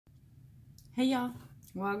Hey y'all,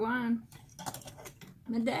 wagwan,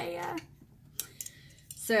 Medea.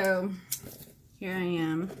 So here I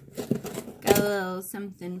am. Got a little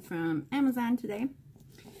something from Amazon today.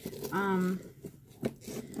 I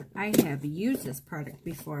have used this product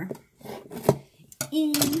before.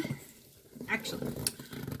 And actually,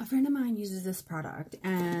 a friend of mine uses this product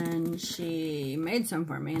and she made some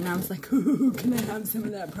for me, and I was like, ooh, can I have some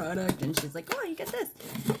of that product? And she's like, oh, you get this.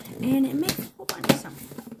 And it makes a whole bunch of stuff.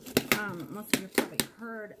 Most of you probably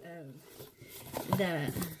heard of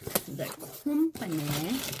the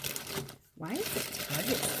company. Why is it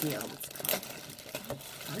Target sealed? It's called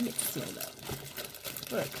Target sealed up.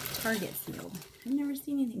 Look, Target sealed. I've never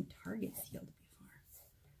seen anything Target sealed before.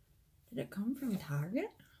 Did it come from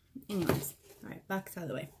Target? Anyways, alright, box out of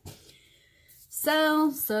the way.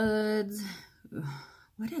 Salsuds.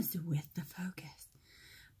 What is with the focus?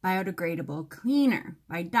 Biodegradable cleaner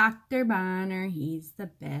by Dr. Bonner. He's the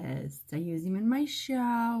best. I use him in my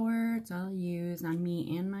shower. It's all I use on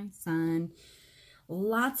me and my son.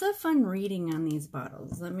 Lots of fun reading on these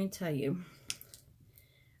bottles, let me tell you.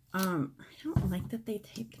 I don't like that they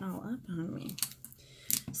taped it all up on me.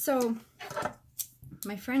 So,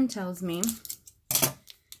 my friend tells me,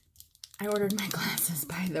 I ordered my glasses,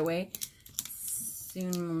 by the way.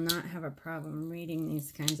 Soon will not have a problem reading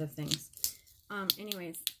these kinds of things.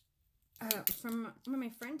 Anyways, from what my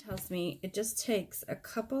friend tells me, it just takes a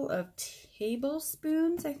couple of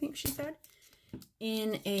tablespoons, I think she said,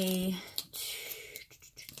 in a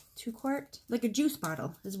 2-quart, like a juice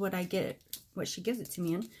bottle is what I get it, what she gives it to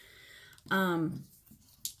me in.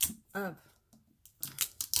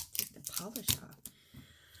 Take the polish off.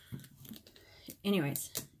 Anyways,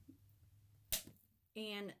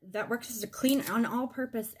 and that works as a cleaner, an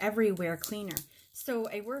all-purpose everywhere cleaner. So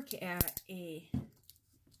I work at a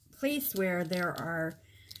place where there are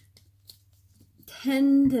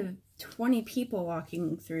 10 to 20 people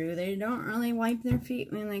walking through. They don't really wipe their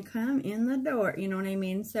feet when they come in the door, you know what I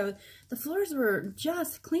mean? So the floors were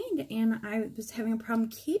just cleaned, and I was having a problem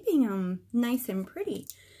keeping them nice and pretty.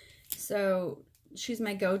 So she's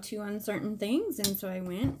my go-to on certain things, and so I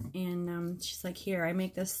went, and she's like, here, I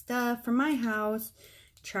make this stuff for my house,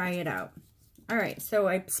 try it out. All right, so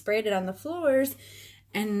I sprayed it on the floors,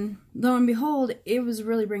 and lo and behold, it was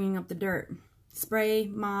really bringing up the dirt. Spray,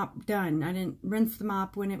 mop, done. I didn't rinse the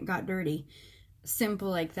mop when it got dirty. Simple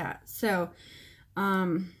like that. So,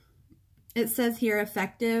 it says here,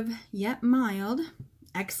 effective yet mild,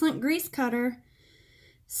 excellent grease cutter,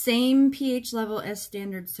 same pH level as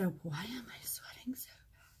standard soap. Why am I sweating so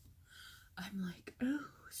bad? I'm like, oh,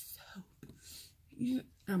 soap. Yeah.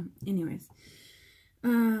 Anyways.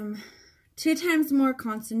 2 times more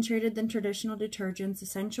concentrated than traditional detergents.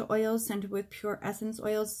 Essential oils scented with pure essence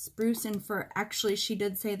oils, spruce and fir. Actually, she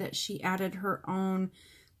did say that she added her own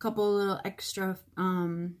couple little extra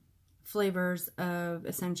flavors of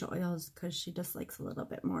essential oils because she just likes a little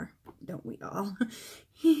bit more. Don't we all?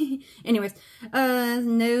 Anyways,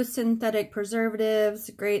 no synthetic preservatives.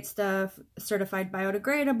 Great stuff. Certified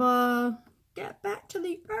biodegradable. Get back to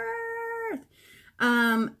the earth.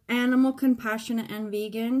 Animal compassionate and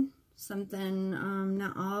vegan. Something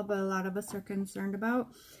not all, but a lot of us are concerned about.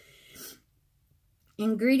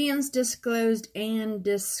 Ingredients disclosed and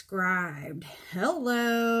described.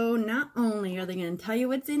 Hello. Not only are they going to tell you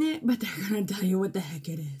what's in it, but they're going to tell you what the heck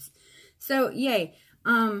it is. So, yay.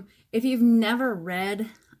 If you've never read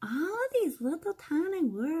all of these little tiny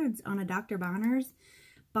words on a Dr. Bonner's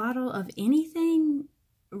bottle of anything,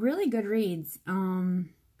 really good reads.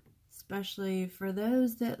 Especially for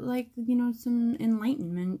those that like, you know, some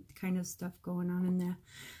enlightenment kind of stuff going on in their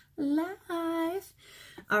life.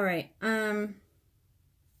 All right.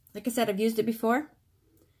 Like I said, I've used it before.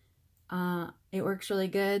 It works really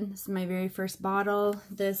good. This is my very first bottle.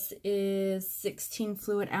 This is 16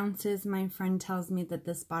 fluid ounces. My friend tells me that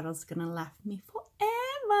this bottle is going to last me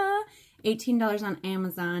forever. $18 on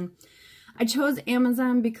Amazon. I chose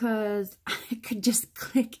Amazon because I could just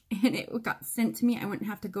click and it got sent to me. I wouldn't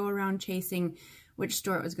have to go around chasing which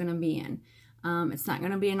store it was going to be in. It's not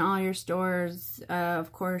going to be in all your stores.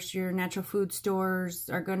 Of course, your natural food stores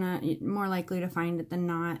are more likely to find it than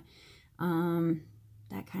not.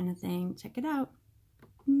 That kind of thing. Check it out.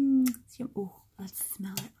 Oh, let's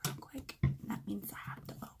smell it real quick. That means I have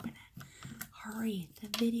to open it. Hurry, the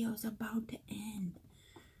video's about to end.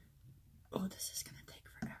 Oh, this is going to take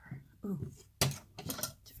forever. Ooh.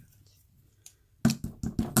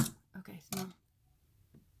 Okay, smell.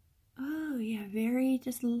 Oh, yeah, very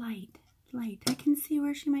just light. Light. I can see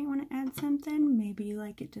where she might want to add something. Maybe you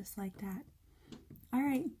like it just like that. All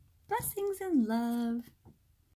right. Blessings and love.